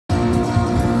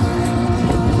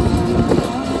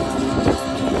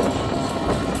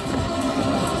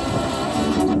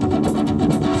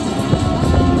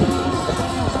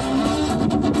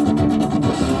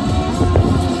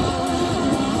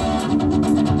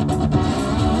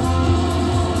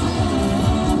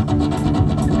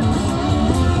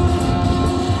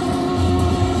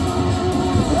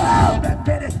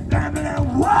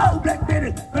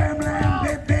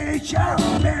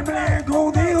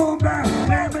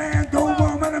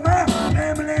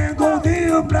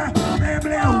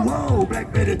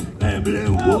Want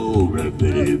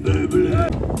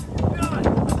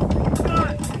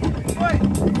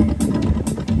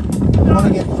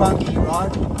to get funky,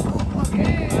 right?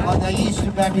 Like they used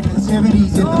to back in the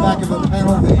 70s in the back of a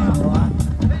panel van, right?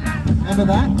 Remember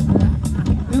that?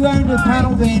 Who owned a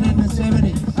panel van in the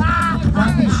 70s?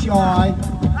 Don't be shy.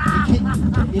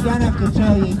 You don't have to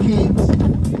tell your kids.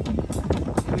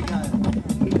 Here we go.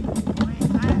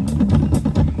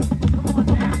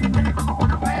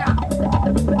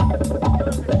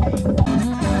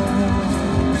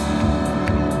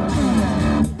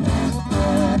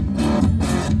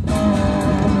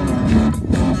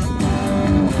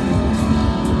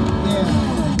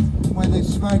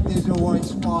 Smoke, there's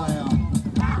always fire.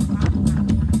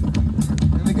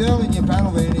 And the girl in your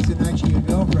panel van isn't actually your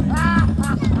girlfriend.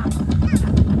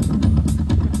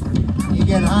 You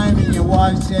get home and your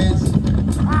wife says,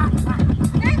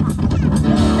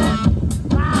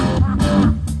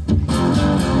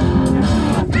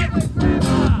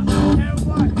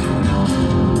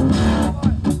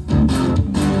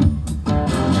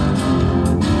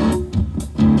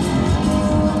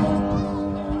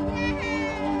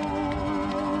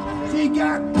 she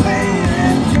got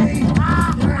plenty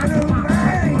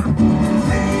dynamite.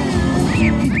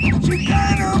 She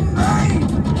dynamite.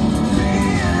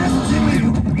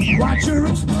 Watch her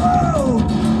explode.